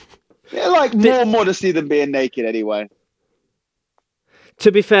 Yeah, more modesty than being naked anyway.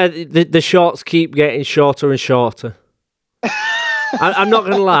 To be fair, the shorts keep getting shorter and shorter. I'm not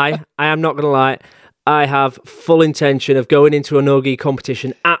going to lie. I am not going to lie. I have full intention of going into a no-gi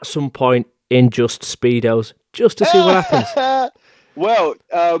competition at some point in just Speedos, just to see what happens. Well,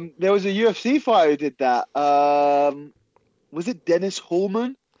 there was a UFC fighter who did that. Was it Dennis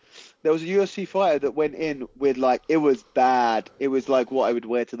Hallman? There was a UFC fighter that went in with it was bad. It was like what I would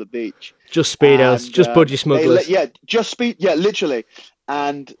wear to the beach. Just Speedos, And, just budgie smugglers. just speed. Yeah, literally.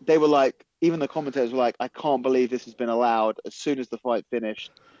 And they were like, even the commentators were like, I can't believe this has been allowed. As soon as the fight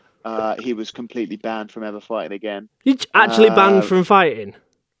finished, he was completely banned from ever fighting again. He's actually banned from fighting.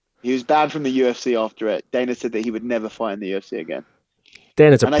 He was banned from the UFC after it. Dana said that he would never fight in the UFC again.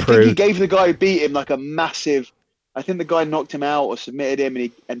 Dana's a And I think he prude. gave the guy who beat him like a massive. I think the guy knocked him out or submitted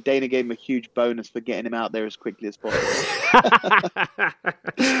him, and Dana gave him a huge bonus for getting him out there as quickly as possible.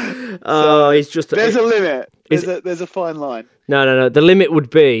 Oh, So it's just there's a limit. Is There's a fine line. no. The limit would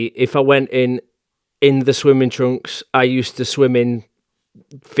be if I went in the swimming trunks I used to swim in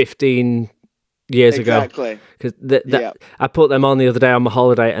 15 years ago. Exactly. Because Yeah. I put them on the other day on my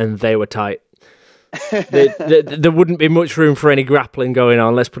holiday and they were tight. There wouldn't be much room for any grappling going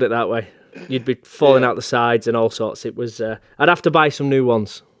on. Let's put it that way. You'd be falling out the sides and all sorts. It was. I'd have to buy some new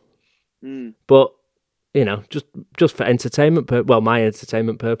ones. But just for entertainment. My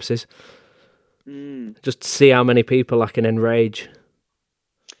entertainment purposes. Just to see how many people I can enrage.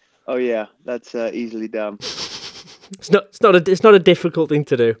 Oh yeah, that's easily done. It's not a difficult thing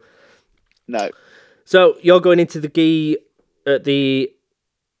to do. No. So you're going into the gi at the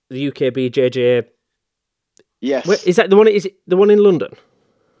UK BJJ. Yes. Wait, is that the one? Is it the one in London?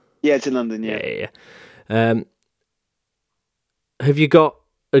 Yeah, it's in London. Yeah. Yeah. Have you got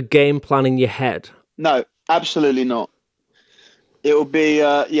a game plan in your head? No, absolutely not. It will be.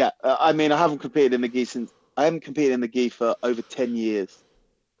 Yeah. I mean, I haven't competed in the gi since. I haven't competed in the gi for over 10 years.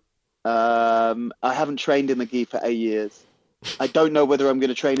 I haven't trained in the gi for 8 years. I don't know whether I'm going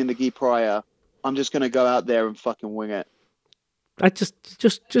to train in the gi prior. I'm just going to go out there and fucking wing it. I just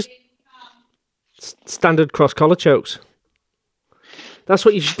standard cross collar chokes. That's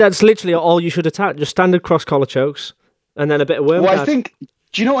what you. That's literally all you should attack. Just standard cross collar chokes, and then a bit of worm guard. I think.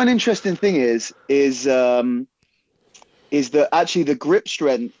 Do you know what an interesting thing is? Is that actually the grip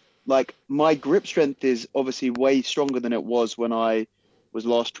strength? Like my grip strength is obviously way stronger than it was when I was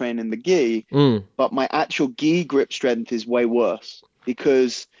last training the gi. But my actual gi grip strength is way worse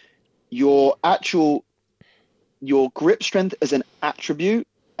because your grip strength as an attribute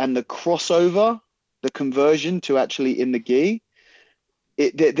and the crossover, the conversion to actually in the gi,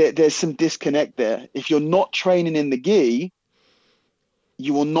 there's some disconnect there. If you're not training in the gi,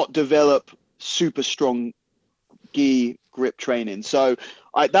 you will not develop super strong gi grip training. So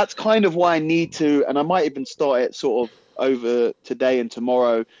that's kind of why I need to, and I might even start it sort of over today and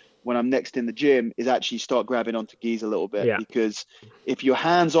tomorrow when I'm next in the gym, is actually start grabbing onto gis a little bit. Yeah. Because if your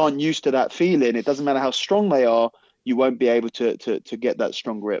hands aren't used to that feeling, it doesn't matter how strong they are, you won't be able to get that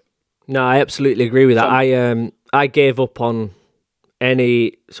strong grip. No, I absolutely agree with that. I gave up on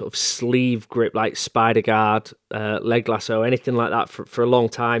any sort of sleeve grip like spider guard, leg lasso, anything like that for a long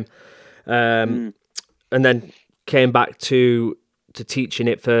time, and then came back to teaching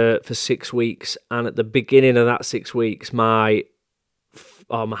it for 6 weeks. And at the beginning of that 6 weeks, my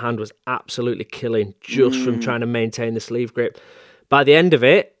hand was absolutely killing just from trying to maintain the sleeve grip. By the end of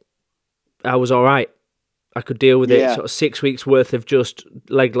it, I was all right. I could deal with it. Sort of 6 weeks worth of just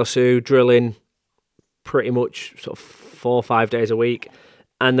leg lasso drilling, pretty much sort of 4 or 5 days a week,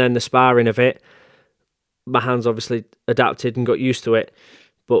 and then the sparring of it. My hands obviously adapted and got used to it.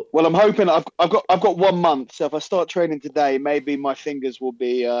 But well, I'm hoping I've got 1 month. So if I start training today, maybe my fingers will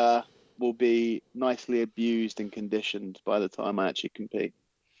be nicely abused and conditioned by the time I actually compete.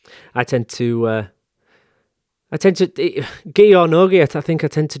 I tend to gi or no gi. I think I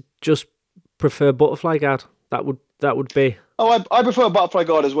tend to just prefer butterfly guard. That would be. Oh, I prefer butterfly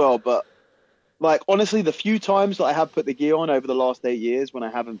guard as well, but like honestly, the few times that I have put the gi on over the last 8 years, when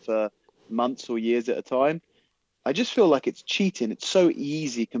I haven't for months or years at a time, I just feel like it's cheating. It's so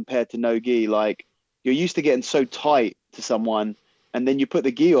easy compared to no gi. Like you're used to getting so tight to someone, and then you put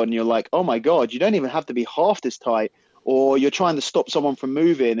the gi on, and you're like, oh my God, you don't even have to be half this tight. Or you're trying to stop someone from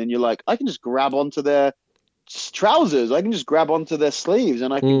moving, and you're like, I can just grab onto their trousers. I can just grab onto their sleeves,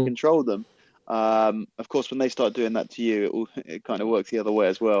 and I can control them. Of course, when they start doing that to you, it kind of works the other way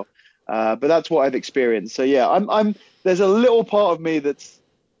as well. But that's what I've experienced. So yeah, there's a little part of me that's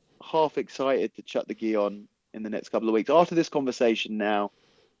half excited to chuck the gi on in the next couple of weeks. After this conversation now,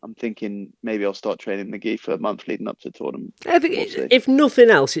 I'm thinking maybe I'll start training the gi for a month leading up to the tournament. I think if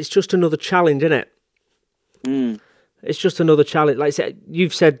nothing else, it's just another challenge, isn't it? It's just another challenge. Like I said,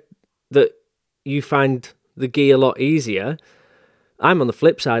 you've said that you find the gi a lot easier. I'm on the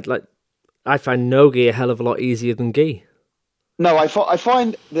flip side. Like I find no gi a hell of a lot easier than gi. No, I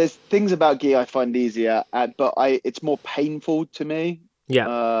find there's things about gi I find easier, but it's more painful to me.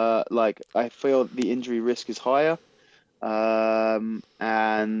 Yeah. Like I feel the injury risk is higher, and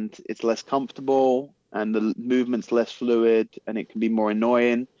it's less comfortable, and the movement's less fluid, and it can be more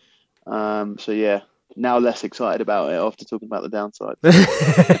annoying. So yeah, now less excited about it after talking about the downsides.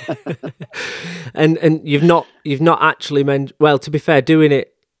 And you've not actually meant, well, to be fair, doing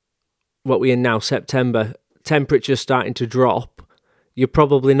it what we're in now, September, temperature's starting to drop. You're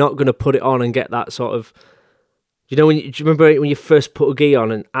probably not going to put it on and get that sort of, do you remember when you first put a gi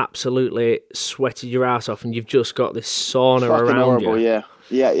on and absolutely sweated your ass off and you've just got this sauna Fucking around horrible, you?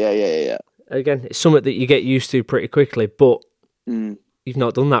 Yeah. Again, it's something that you get used to pretty quickly, but Mm. you've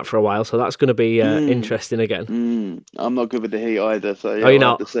not done that for a while, so that's going to be Mm. interesting again. I'm not good with the heat either, so yeah, Oh, you're we'll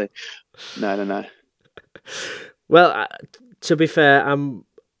have not? to see. No. Well, to be fair, I'm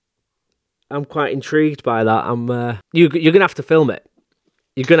quite intrigued by that. You're going to have to film it.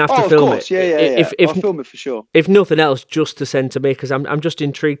 You're going to have to Oh, of film it. course, yeah. I'll film it for sure. If nothing else, just to send to me, because I'm just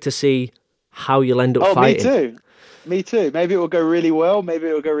intrigued to see how you'll end up Oh, fighting. Me too. Maybe it will go really well. Maybe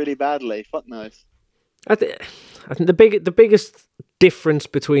it will go really badly. Fuck knows. I think the biggest difference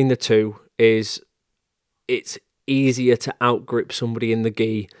between the two is it's easier to outgrip somebody in the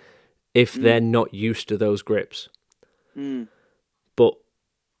gi if they're not used to those grips. Mm. But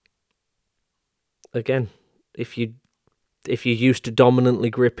again, if you're used to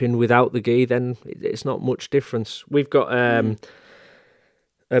dominantly gripping without the gi, then it's not much difference. We've got a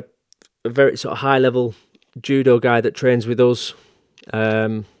very sort of high level judo guy that trains with us.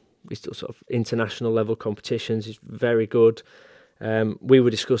 He's still sort of international level competitions. He's very good. We were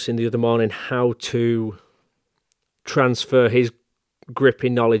discussing the other morning how to transfer his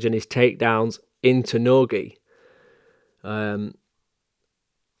gripping knowledge and his takedowns into no-gi. And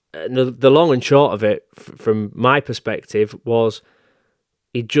the long and short of it, from my perspective, was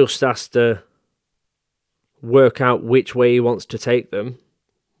he just has to work out which way he wants to take them,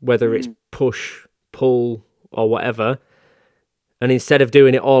 whether it's push, pull, or whatever. And instead of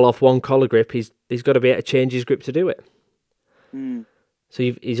doing it all off one collar grip, he's got to be able to change his grip to do it.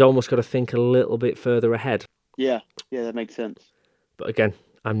 So he's almost got to think a little bit further ahead. Yeah, that makes sense. But again,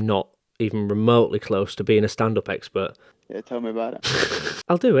 I'm not even remotely close to being a stand-up expert. Yeah, tell me about it.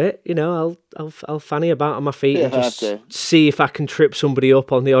 I'll do it. I'll fanny about on my feet and Yeah, just see if I can trip somebody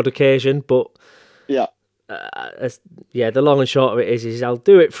up on the odd occasion. But yeah, the long and short of it is I'll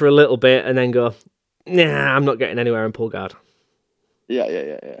do it for a little bit and then go, nah, I'm not getting anywhere in pull guard. Yeah.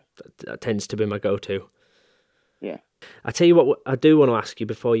 That tends to be my go-to. Yeah. I tell you what, I do want to ask you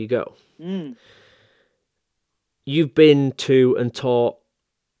before you go. You've been to and taught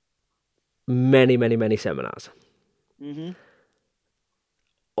many, many, many seminars. Mm-hmm.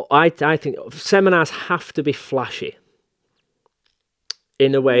 I think seminars have to be flashy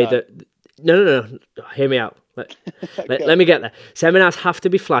in a way that... No. Hear me out. Let me get there. Seminars have to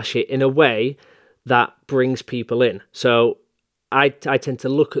be flashy in a way that brings people in. So I tend to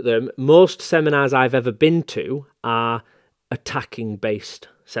look at them. Most seminars I've ever been to are attacking-based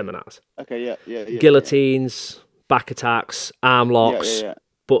seminars. Okay, yeah. Guillotines, back attacks, arm locks,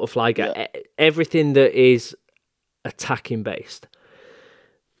 butterfly everything that is attacking-based.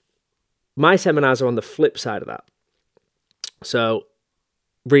 My seminars are on the flip side of that. So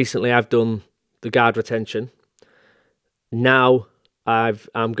recently I've done the guard retention. Now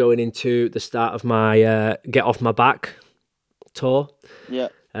I'm going into the start of my Get Off My Back tour. Yeah.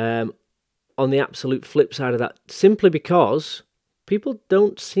 On the absolute flip side of that, simply because people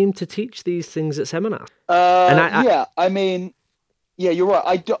don't seem to teach these things at seminars. I mean, you're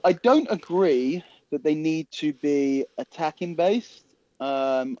right. I don't agree that they need to be attacking based.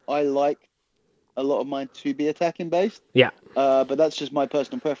 I like a lot of mine to be attacking based. Yeah. But that's just my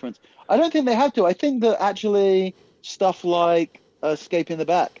personal preference. I don't think they have to. I think that actually stuff like escape in the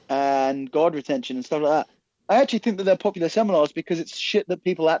back and guard retention and stuff like that, I actually think that they're popular seminars because it's shit that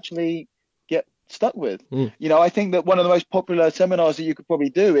people actually get stuck with. I think that one of the most popular seminars that you could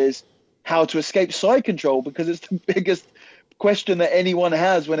probably do is how to escape side control, because it's the biggest question that anyone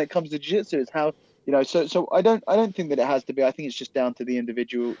has when it comes to jiu-jitsu. Is how, so I don't think that it has to be. I think it's just down to the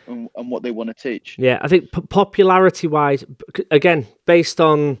individual and what they want to teach. Yeah, I think popularity wise, again, based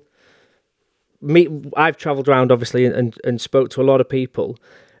on me, I've travelled around obviously and spoke to a lot of people,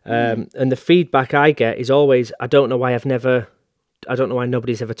 and the feedback I get is always, I don't know why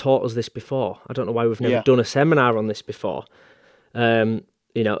nobody's ever taught us this before. I don't know why we've never done a seminar on this before. And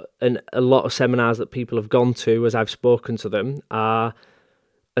a lot of seminars that people have gone to, as I've spoken to them, are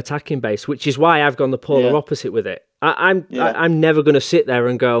attacking based, which is why I've gone the polar opposite with it. I'm never going to sit there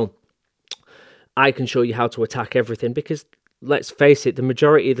and go, I can show you how to attack everything, because let's face it, the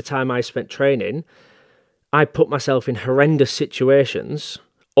majority of the time I spent training, I put myself in horrendous situations,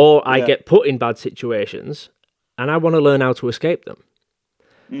 or I get put in bad situations, and I want to learn how to escape them.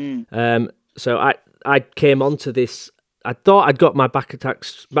 So I came onto this. I thought I'd got my back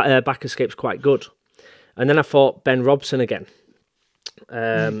escapes quite good, And then I fought Ben Robson again.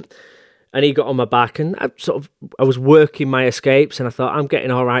 And he got on my back, and I was working my escapes, and I thought, I'm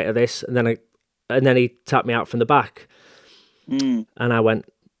getting all right at this. And then he tapped me out from the back. And I went,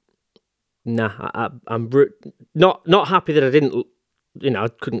 nah, I'm not happy that I didn't, I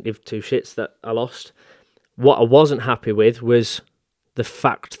couldn't give two shits that I lost. What I wasn't happy with was the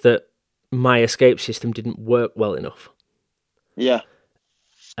fact that my escape system didn't work well enough. Yeah.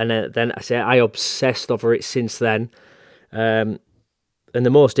 And then I obsessed over it since then. And the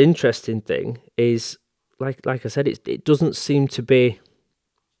most interesting thing is, like I said, it doesn't seem to be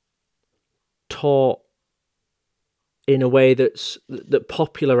taught in a way that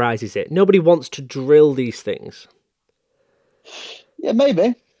popularizes it. Nobody wants to drill these things. Yeah,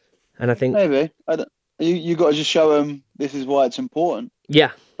 maybe. And I think maybe you got to just show them this is why it's important.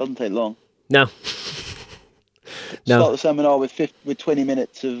 Yeah, Doesn't take long. no. Start the seminar with 20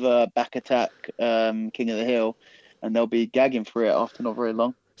 minutes of back attack, King of the Hill, and they'll be gagging for it after not very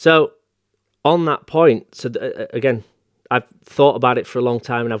long. So, on that point, again, I've thought about it for a long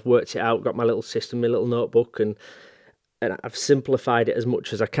time, and I've worked it out, got my little system, my little notebook, and I've simplified it as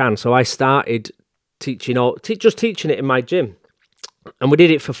much as I can. So I started teaching it in my gym, and we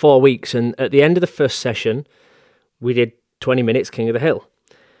did it for 4 weeks. And at the end of the first session, we did 20 minutes King of the Hill.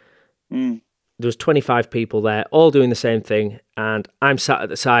 There was 25 people there, all doing the same thing, and I'm sat at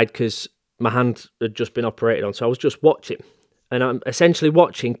the side because my hand had just been operated on, so I was just watching. And I'm essentially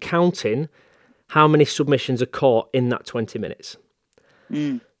counting how many submissions are caught in that 20 minutes.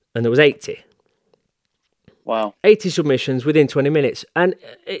 And there was 80. Wow. 80 submissions within 20 minutes. And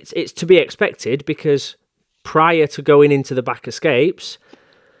it's to be expected, because prior to going into the back escapes,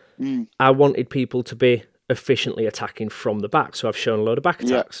 I wanted people to be efficiently attacking from the back. So I've shown a load of back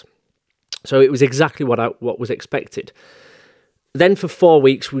attacks. So it was exactly what was expected. Then for 4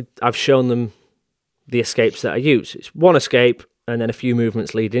 weeks, I've shown them the escapes that I use. It's one escape and then a few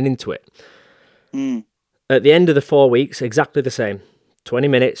movements leading into it. At the end of the 4 weeks, exactly the same. 20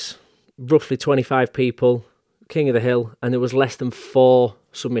 minutes, roughly 25 people, King of the Hill, and there was less than 4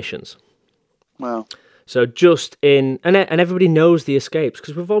 submissions. Wow. So and everybody knows the escapes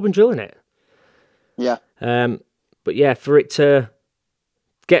because we've all been drilling it. Yeah. But yeah, for it to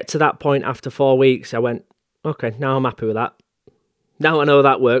get to that point after 4 weeks, I went, okay, now I'm happy with that. Now I know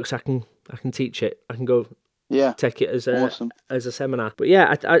that works. I can teach it. I can go take it as a seminar. But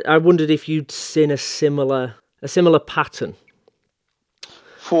yeah, I wondered if you'd seen a similar pattern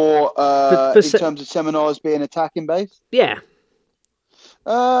for in terms of seminars being attacking based. Yeah.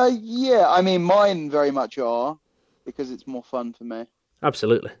 Yeah. I mean, mine very much are, because it's more fun for me.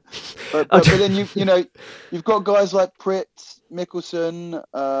 Absolutely. But then you've got guys like Pritt Mickelson,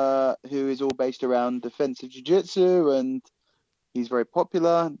 who is all based around defensive jiu-jitsu, and he's very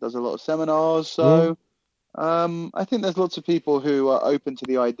popular, does a lot of seminars. So I think there's lots of people who are open to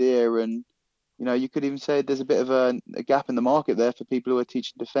the idea, and you could even say there's a bit of a gap in the market there for people who are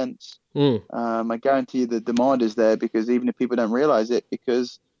teaching defense. I guarantee you the demand is there, because even if people don't realize it,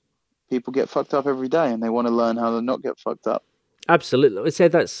 because people get fucked up every day and they want to learn how to not get fucked up. Absolutely. I'd say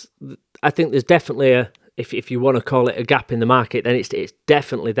I think there's definitely if you want to call it a gap in the market, then it's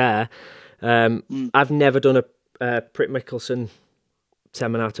definitely there. I've never done a Pritt Mickelson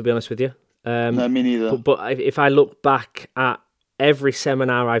seminar, to be honest with you. No, me neither. But if I look back at every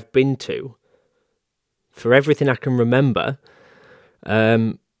seminar I've been to, for everything I can remember,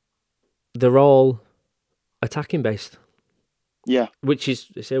 they're all attacking based. Yeah. Which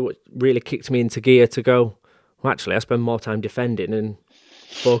is what really kicked me into gear to go, well, actually, I spend more time defending and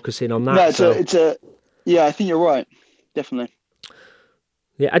focusing on that. No, yeah, I think you're right. Definitely.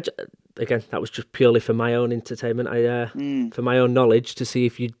 Yeah, again, that was just purely for my own entertainment. For my own knowledge, to see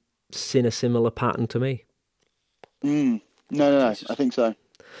if you'd seen a similar pattern to me. No, I think so.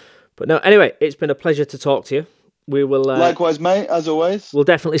 But no, anyway, it's been a pleasure to talk to you. We will likewise, mate, as always. We'll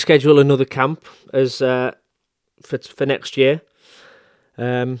definitely schedule another camp as for next year.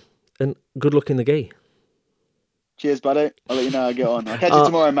 And good luck in the gi. Cheers, buddy. I'll let you know how I get on. I'll catch you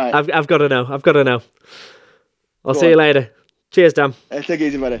tomorrow, mate. I've got to know. I'll see you later. Cheers, Dan. Take it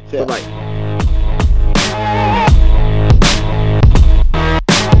easy, buddy. See ya. Bye-bye.